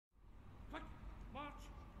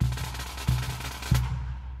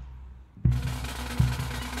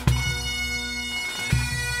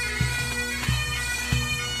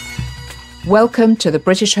Welcome to the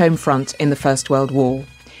British Home Front in the First World War.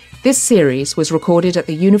 This series was recorded at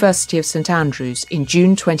the University of St Andrews in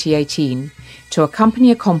June 2018 to accompany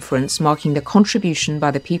a conference marking the contribution by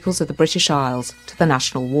the peoples of the British Isles to the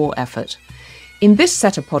national war effort. In this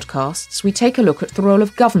set of podcasts, we take a look at the role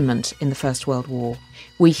of government in the First World War.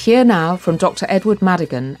 We hear now from Dr. EDWARD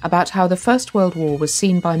MADIGAN about how the First World War was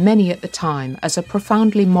seen by many at the time as a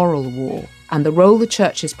profoundly moral war, and the role the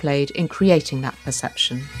churches played in creating that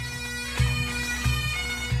perception.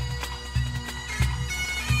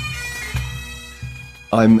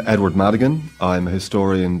 I'm Edward Madigan. I'm a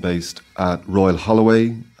historian based at Royal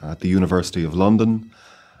Holloway at the University of London.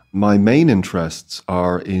 My main interests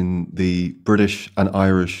are in the British and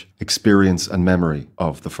Irish experience and memory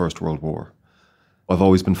of the First World War. I've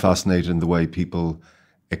always been fascinated in the way people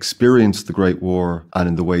experienced the Great War and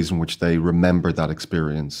in the ways in which they remember that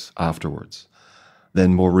experience afterwards.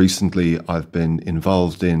 Then more recently, I've been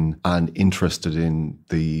involved in and interested in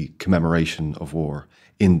the commemoration of war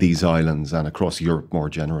in these islands and across Europe more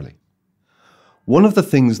generally. One of the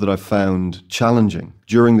things that I found challenging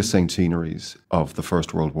during the centenaries of the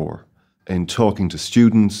First World War, in talking to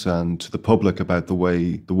students and to the public about the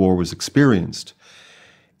way the war was experienced,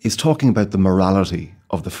 is talking about the morality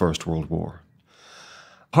of the First World War.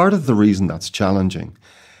 Part of the reason that's challenging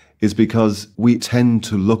is because we tend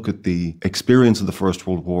to look at the experience of the First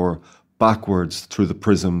World War backwards through the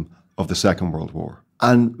prism of the Second World War.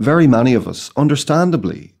 And very many of us,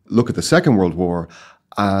 understandably, look at the Second World War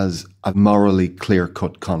as a morally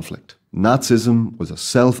clear-cut conflict. Nazism was a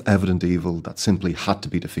self-evident evil that simply had to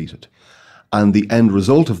be defeated. And the end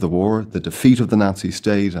result of the war, the defeat of the Nazi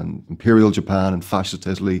state and Imperial Japan and Fascist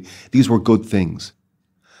Italy, these were good things.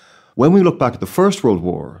 When we look back at the First World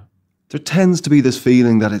War, there tends to be this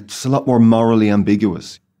feeling that it's a lot more morally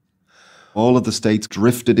ambiguous. All of the states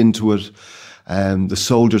drifted into it. The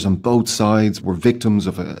soldiers on both sides were victims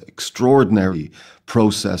of an extraordinary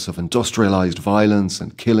process of industrialized violence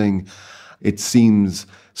and killing. It seems,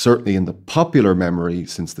 certainly in the popular memory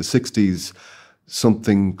since the 60s,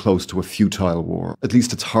 something close to a futile war. At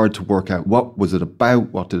least it's hard to work out what was it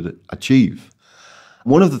about, what did it achieve.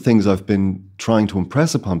 One of the things I've been trying to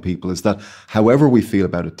impress upon people is that however we feel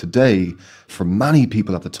about it today, for many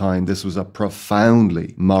people at the time, this was a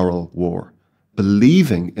profoundly moral war.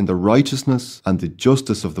 Believing in the righteousness and the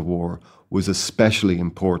justice of the war was especially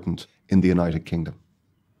important in the United Kingdom.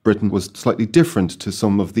 Britain was slightly different to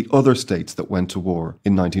some of the other states that went to war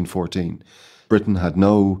in 1914. Britain had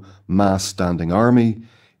no mass standing army.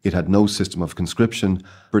 It had no system of conscription.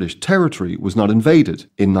 British territory was not invaded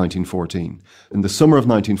in 1914. In the summer of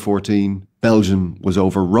 1914, Belgium was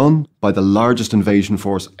overrun by the largest invasion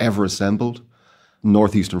force ever assembled.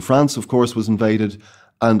 Northeastern France, of course, was invaded.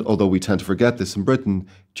 And although we tend to forget this in Britain,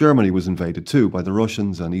 Germany was invaded too by the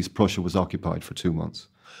Russians, and East Prussia was occupied for 2 months.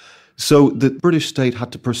 So the British state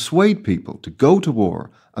had to persuade people to go to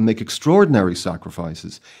war and make extraordinary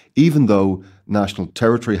sacrifices, even though national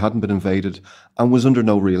territory hadn't been invaded and was under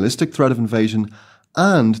no realistic threat of invasion,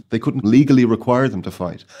 and they couldn't legally require them to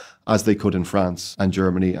fight, as they could in France and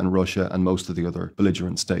Germany and Russia and most of the other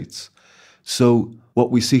belligerent states. So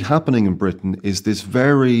what we see happening in Britain is this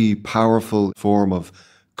very powerful form of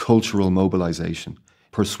cultural mobilization,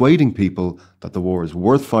 persuading people that the war is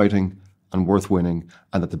worth fighting and worth winning,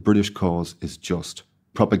 and that the British cause is just.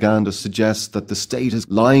 Propaganda suggests that the state is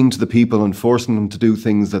lying to the people and forcing them to do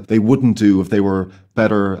things that they wouldn't do if they were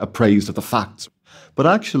better appraised of the facts. But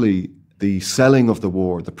actually, the selling of the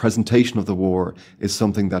war, the presentation of the war, is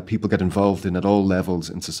something that people get involved in at all levels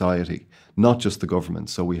in society, not just the government.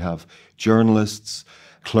 So we have journalists,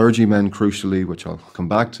 clergymen, crucially, which I'll come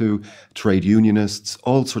back to, trade unionists,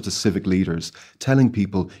 all sorts of civic leaders, telling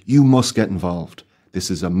people, you must get involved.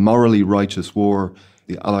 This is a morally righteous war.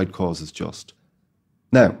 The Allied cause is just.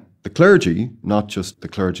 Now, the clergy, not just the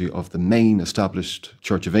clergy of the main established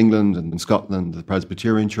Church of England and in Scotland, the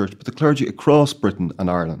Presbyterian Church, but the clergy across Britain and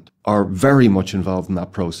Ireland are very much involved in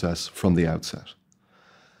that process from the outset.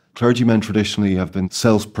 Clergymen traditionally have been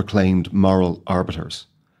self-proclaimed moral arbiters.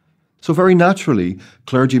 So very naturally,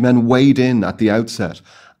 clergymen weighed in at the outset.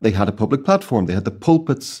 They had a public platform. They had the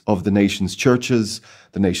pulpits of the nation's churches,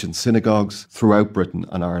 the nation's synagogues throughout Britain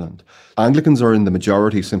and Ireland. Anglicans are in the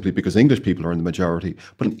majority simply because English people are in the majority.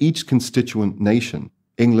 But in each constituent nation,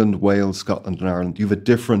 England, Wales, Scotland and Ireland, you have a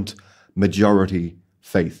different majority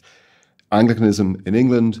faith. Anglicanism in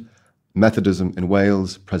England, Methodism in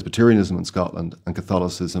Wales, Presbyterianism in Scotland and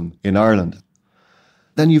Catholicism in Ireland.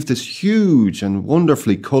 Then you have this huge and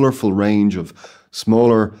wonderfully colourful range of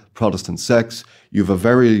smaller Protestant sects. You have a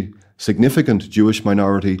very significant Jewish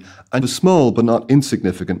minority and a small but not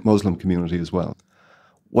insignificant Muslim community as well.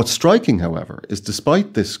 What's striking, however, is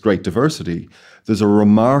despite this great diversity, there's a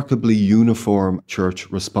remarkably uniform church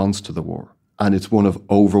response to the war, and it's one of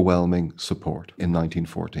overwhelming support in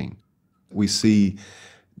 1914. We see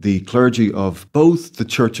the clergy of both the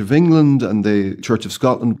Church of England and the Church of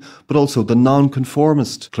Scotland, but also the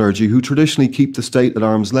nonconformist clergy who traditionally keep the state at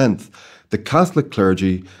arm's length. The Catholic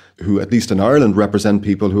clergy, who at least in Ireland represent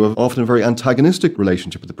people who have often a very antagonistic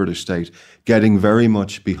relationship with the British state, getting very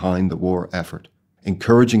much behind the war effort,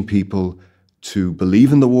 encouraging people to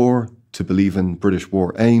believe in the war, to believe in British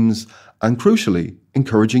war aims, and crucially,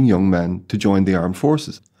 encouraging young men to join the armed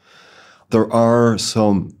forces. There are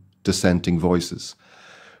some dissenting voices.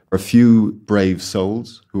 A few brave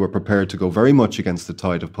souls who are prepared to go very much against the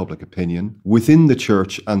tide of public opinion within the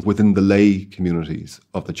church and within the lay communities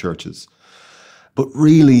of the churches. But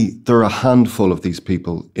really, there are a handful of these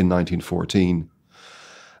people in 1914.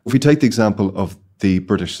 If we take the example of the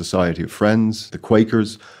British Society of Friends, the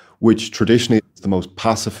Quakers, which traditionally is the most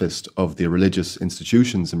pacifist of the religious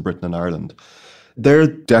institutions in Britain and Ireland, they're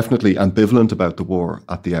definitely ambivalent about the war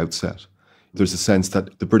at the outset. There's a sense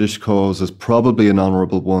that the British cause is probably an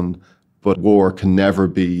honourable one, but war can never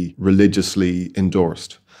be religiously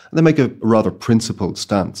endorsed. And they make a rather principled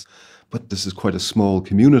stance. But this is quite a small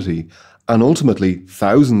community. And ultimately,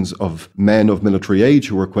 thousands of men of military age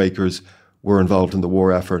who were Quakers were involved in the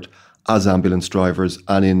war effort as ambulance drivers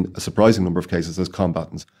and in a surprising number of cases as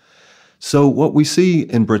combatants. So what we see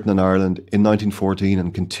in Britain and Ireland in 1914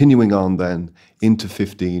 and continuing on then into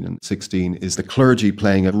 15 and 16 is the clergy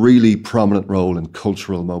playing a really prominent role in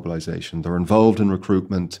cultural mobilisation. They're involved in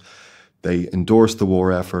recruitment, they endorse the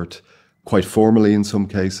war effort, quite formally in some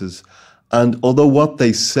cases. And although what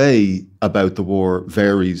they say about the war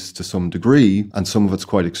varies to some degree, and some of it's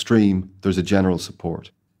quite extreme, there's a general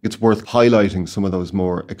support. It's worth highlighting some of those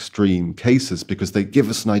more extreme cases because they give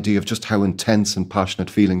us an idea of just how intense and passionate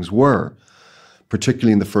feelings were,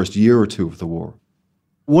 particularly in the first year or two of the war.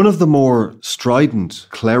 One of the more strident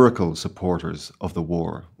clerical supporters of the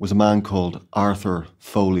war was a man called Arthur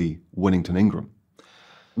Foley Winnington Ingram.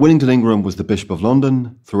 Winnington Ingram was the Bishop of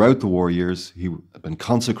London throughout the war years. He had been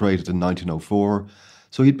consecrated in 1904,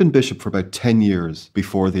 so he'd been bishop for about 10 years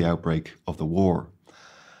before the outbreak of the war.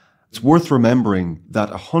 It's worth remembering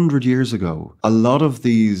that 100 years ago, a lot of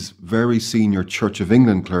these very senior Church of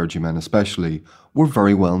England clergymen especially were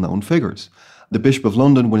very well-known figures. The Bishop of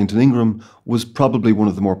London, Winnington Ingram, was probably one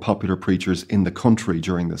of the more popular preachers in the country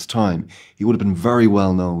during this time. He would have been very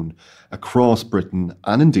well known across Britain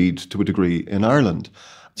and indeed to a degree in Ireland.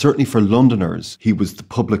 Certainly for Londoners, he was the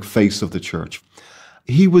public face of the church.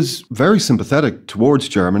 He was very sympathetic towards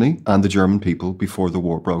Germany and the German people before the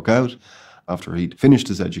war broke out. After he'd finished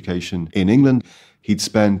his education in England, he'd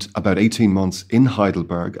spent about 18 months in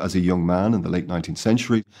Heidelberg as a young man in the late 19th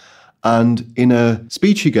century. And in a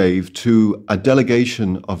speech he gave to a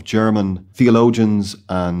delegation of German theologians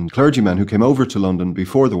and clergymen who came over to London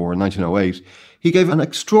before the war in 1908, he gave an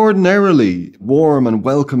extraordinarily warm and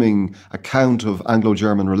welcoming account of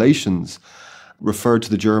Anglo-German relations, referred to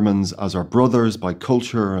the Germans as our brothers by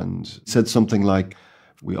culture, and said something like,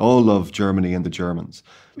 "We all love Germany and the Germans."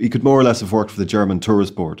 He could more or less have worked for the German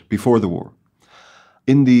Tourist Board before the war.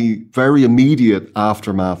 In the very immediate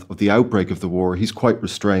aftermath of the outbreak of the war, he's quite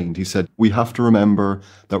restrained. He said, "We have to remember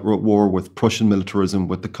that we're at war with Prussian militarism,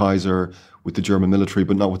 with the Kaiser, with the German military,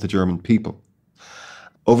 but not with the German people."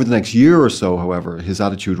 Over the next year or so, however, his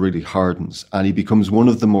attitude really hardens and he becomes one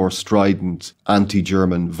of the more strident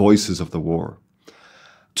anti-German voices of the war.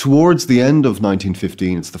 Towards the end of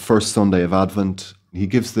 1915, it's the first Sunday of Advent, he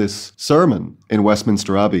gives this sermon in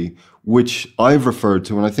Westminster Abbey, which I've referred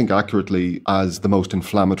to, and I think accurately, as the most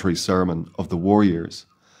inflammatory sermon of the war years.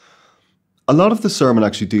 A lot of the sermon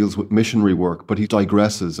actually deals with missionary work, but he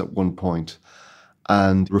digresses at one point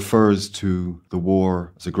and refers to the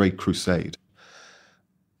war as a great crusade.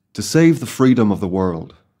 To save the freedom of the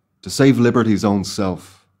world, to save liberty's own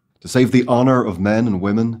self, to save the honour of men and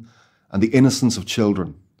women and the innocence of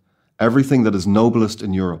children, everything that is noblest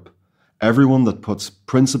in Europe, everyone that puts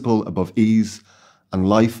principle above ease and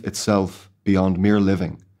life itself beyond mere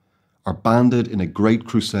living, are banded in a great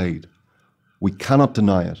crusade. We cannot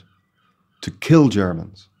deny it. To kill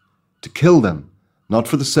Germans, to kill them, not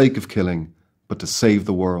for the sake of killing, but to save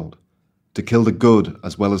the world, to kill the good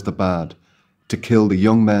as well as the bad, to kill the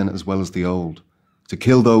young men as well as the old, to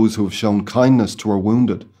kill those who have shown kindness to our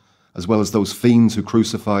wounded, as well as those fiends who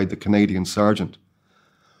crucified the Canadian sergeant,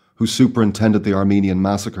 who superintended the Armenian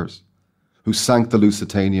massacres, who sank the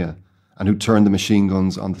Lusitania, and who turned the machine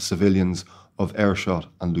guns on the civilians of Aerschot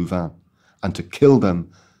and Louvain, and to kill them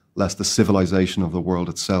lest the civilization of the world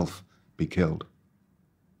itself be killed.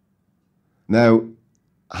 Now,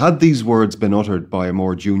 Had these words been uttered by a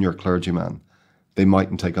more junior clergyman, they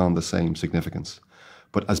mightn't take on the same significance.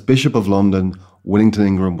 But as Bishop of London, Whittington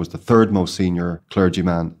Ingram was the third most senior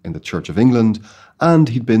clergyman in the Church of England, and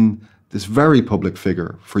he'd been this very public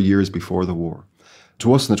figure for years before the war.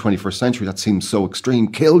 To us in the 21st century, that seems so extreme.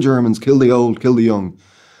 Kill Germans, kill the old, kill the young.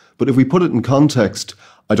 But if we put it in context,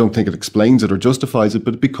 I don't think it explains it or justifies it,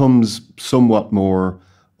 but it becomes somewhat more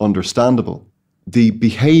understandable. The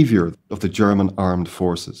behaviour of the German armed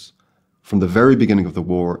forces from the very beginning of the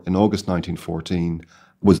war in August 1914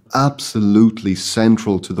 was absolutely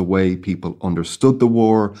central to the way people understood the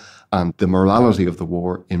war and the morality of the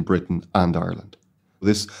war in Britain and Ireland.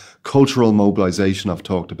 This cultural mobilisation I've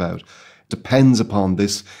talked about depends upon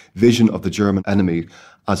this vision of the German enemy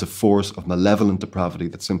as a force of malevolent depravity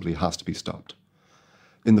that simply has to be stopped.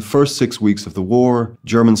 In the first 6 weeks of the war,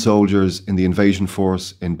 German soldiers in the invasion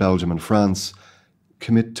force in Belgium and France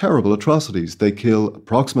commit terrible atrocities. They kill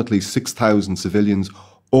approximately 6,000 civilians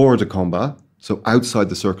hors de combat, so outside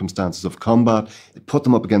the circumstances of combat. They put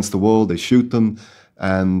them up against the wall, they shoot them,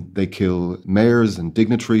 and they kill mayors and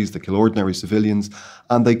dignitaries, they kill ordinary civilians,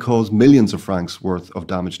 and they cause millions of francs worth of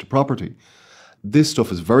damage to property. This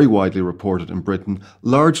stuff is very widely reported in Britain,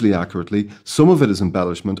 largely accurately. Some of it is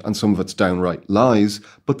embellishment and some of it's downright lies,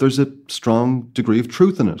 but there's a strong degree of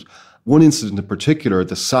truth in it. One incident in particular,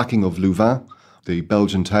 the sacking of Louvain, the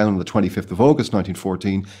Belgian town on the 25th of August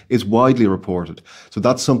 1914, is widely reported. So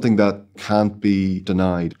that's something that can't be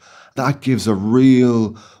denied. That gives a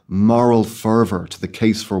real moral fervour to the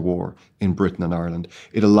case for war in Britain and Ireland.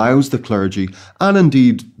 It allows the clergy, and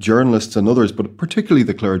indeed journalists and others, but particularly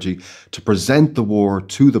the clergy, to present the war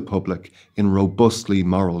to the public in robustly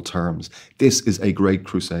moral terms. This is a great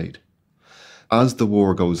crusade. As the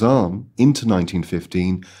war goes on into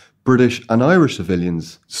 1915, British and Irish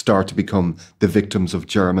civilians start to become the victims of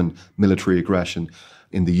German military aggression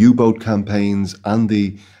in the U-boat campaigns and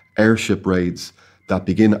the airship raids that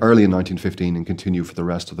begin early in 1915 and continue for the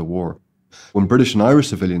rest of the war. When British and Irish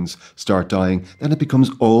civilians start dying, then it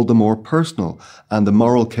becomes all the more personal, and the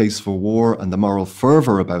moral case for war and the moral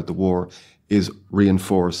fervour about the war is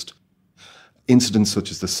reinforced. Incidents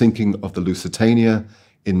such as the sinking of the Lusitania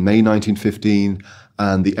in May 1915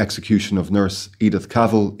 and the execution of Nurse Edith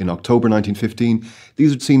Cavell in October 1915,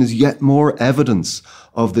 these are seen as yet more evidence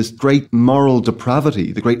of this great moral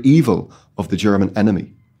depravity, the great evil of the German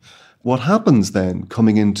enemy. What happens then,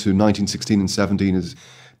 coming into 1916 and 17, is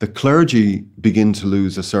the clergy begin to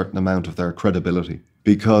lose a certain amount of their credibility,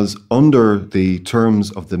 because under the terms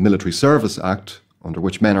of the Military Service Act, under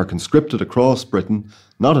which men are conscripted across Britain,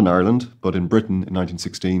 not in Ireland, but in Britain in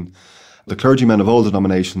 1916, the clergymen of all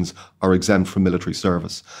denominations are exempt from military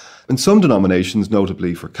service. In some denominations,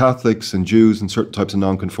 notably for Catholics and Jews and certain types of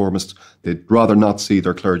nonconformists, they'd rather not see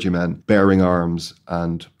their clergymen bearing arms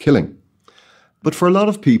and killing. But for a lot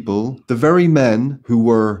of people, the very men who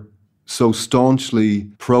were so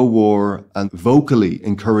staunchly pro-war and vocally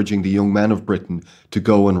encouraging the young men of Britain to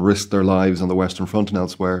go and risk their lives on the Western Front and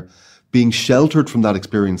elsewhere, being sheltered from that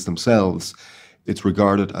experience themselves, it's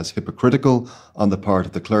regarded as hypocritical on the part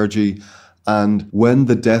of the clergy. And when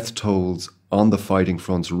the death tolls on the fighting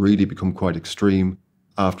fronts really become quite extreme,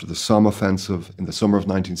 after the Somme offensive in the summer of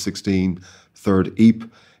 1916, Third Ypres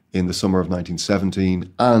in the summer of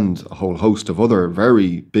 1917, and a whole host of other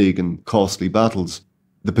very big and costly battles,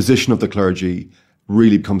 the position of the clergy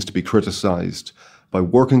really comes to be criticised by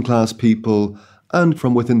working class people and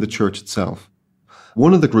from within the church itself.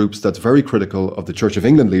 One of the groups that's very critical of the Church of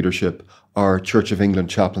England leadership are Church of England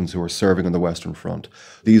chaplains who are serving on the Western Front.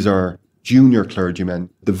 These are junior clergymen,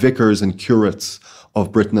 the vicars and curates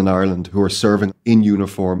of Britain and Ireland who are serving in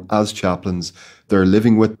uniform as chaplains. They're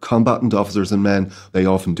living with combatant officers and men. They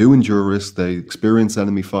often do endure risk. They experience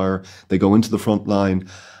enemy fire. They go into the front line.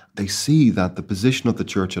 They see that the position of the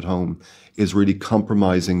church at home is really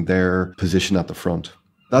compromising their position at the front.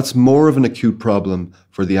 That's more of an acute problem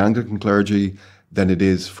for the Anglican clergy than it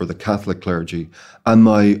is for the Catholic clergy. And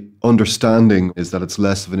my understanding is that it's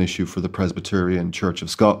less of an issue for the Presbyterian Church of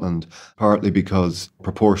Scotland, partly because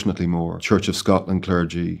proportionately more Church of Scotland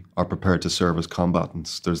clergy are prepared to serve as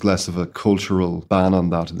combatants. There's less of a cultural ban on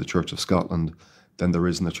that in the Church of Scotland than there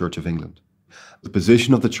is in the Church of England. The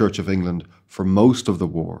position of the Church of England for most of the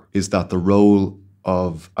war is that the role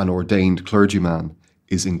of an ordained clergyman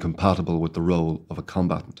is incompatible with the role of a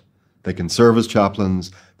combatant. They can serve as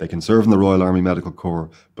chaplains, they can serve in the Royal Army Medical Corps,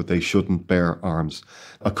 but they shouldn't bear arms.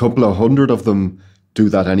 A couple of hundred of them do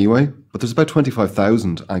that anyway, but there's about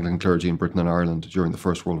 25,000 Anglican clergy in Britain and Ireland during the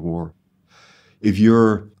First World War. If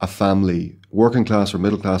you're a family working class or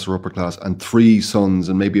middle class or upper class, and 3 sons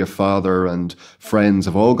and maybe a father and friends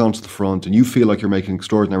have all gone to the front, and you feel like you're making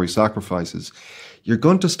extraordinary sacrifices, you're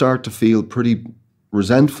going to start to feel pretty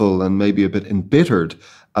resentful and maybe a bit embittered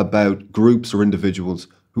about groups or individuals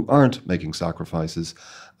who aren't making sacrifices.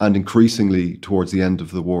 And increasingly, towards the end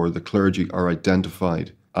of the war, the clergy are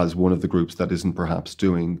identified as one of the groups that isn't perhaps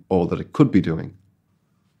doing all that it could be doing.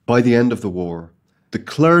 By the end of the war, the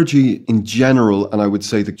clergy in general, and I would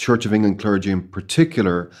say the Church of England clergy in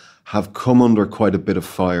particular, have come under quite a bit of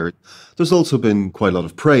fire. There's also been quite a lot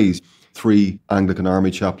of praise. 3 Anglican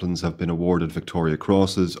army chaplains have been awarded Victoria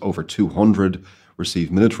Crosses, over 200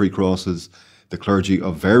 received military crosses. The clergy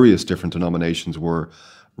of various different denominations were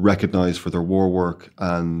recognised for their war work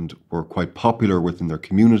and were quite popular within their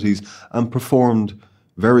communities and performed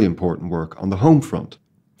very important work on the home front.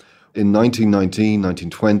 In 1919,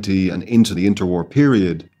 1920 and into the interwar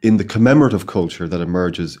period, in the commemorative culture that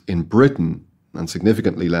emerges in Britain, and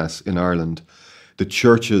significantly less in Ireland, the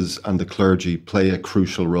churches and the clergy play a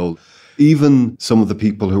crucial role. Even some of the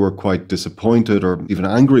people who were quite disappointed or even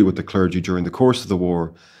angry with the clergy during the course of the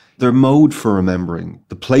war, their mode for remembering,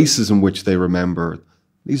 the places in which they remember,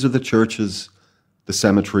 these are the churches, the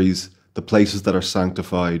cemeteries, the places that are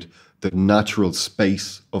sanctified, the natural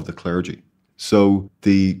space of the clergy. So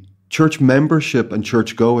the church membership and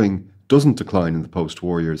church going doesn't decline in the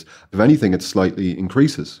post-war years. If anything, it slightly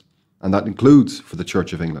increases. And that includes for the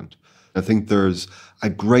Church of England. I think there's a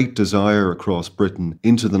great desire across Britain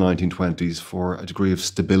into the 1920s for a degree of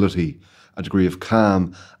stability, a degree of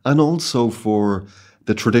calm, and also for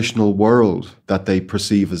the traditional world that they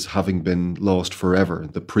perceive as having been lost forever,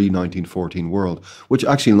 the pre-1914 world, which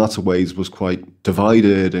actually in lots of ways was quite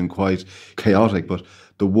divided and quite chaotic. But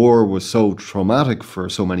the war was so traumatic for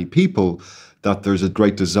so many people that there's a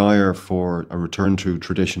great desire for a return to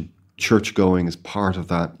tradition. Church going is part of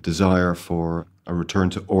that desire for a return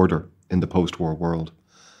to order in the post-war world.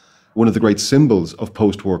 One of the great symbols of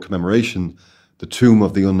post-war commemoration, the tomb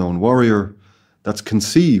of the unknown warrior, that's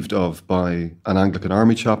conceived of by an Anglican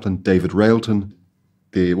army chaplain, David Railton.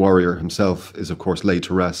 The warrior himself is, of course, laid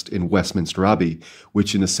to rest in Westminster Abbey,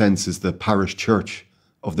 which in a sense is the parish church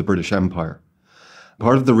of the British Empire.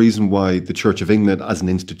 Part of the reason why the Church of England as an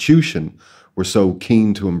institution were so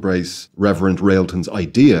keen to embrace Reverend Railton's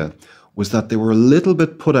idea was that they were a little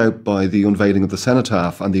bit put out by the unveiling of the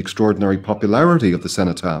cenotaph and the extraordinary popularity of the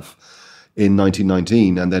cenotaph in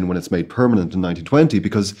 1919, and then when it's made permanent in 1920,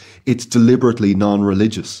 because it's deliberately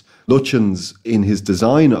non-religious. Lutyens, in his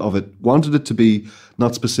design of it, wanted it to be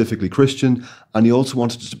not specifically Christian, and he also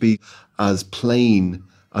wanted it to be as plain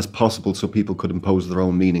as possible so people could impose their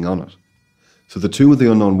own meaning on it. So the Tomb of the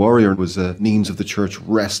Unknown Warrior was a means of the church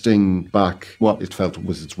wresting back what it felt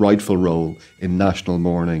was its rightful role in national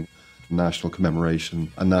mourning, national commemoration,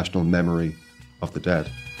 and national memory of the dead.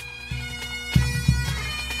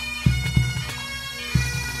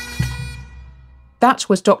 That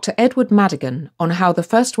was Dr. Edward Madigan on how the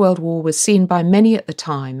First World War was seen by many at the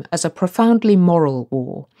time as a profoundly moral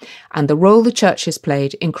war, and the role the churches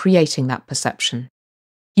played in creating that perception.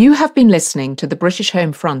 You have been listening to the British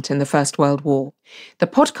Home Front in the First World War. The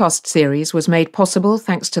podcast series was made possible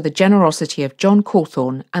thanks to the generosity of John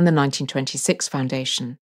Cawthorn and the 1926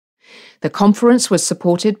 Foundation. The conference was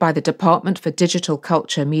supported by the Department for Digital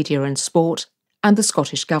Culture, Media and Sport and the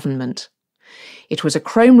Scottish Government. It was a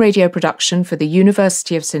ChromeRadio production for the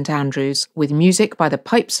University of St Andrews with music by the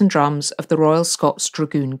pipes and drums of the Royal Scots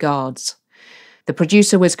Dragoon Guards. The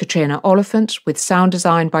producer was Catriona Oliphant with sound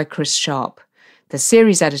design by Chris Sharp. The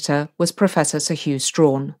series editor was Professor Sir Hugh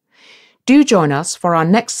Strachan. Do join us for our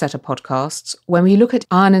next set of podcasts when we look at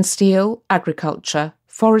iron and steel, agriculture,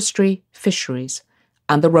 forestry, fisheries,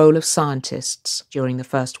 and the role of scientists during the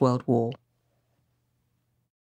First World War.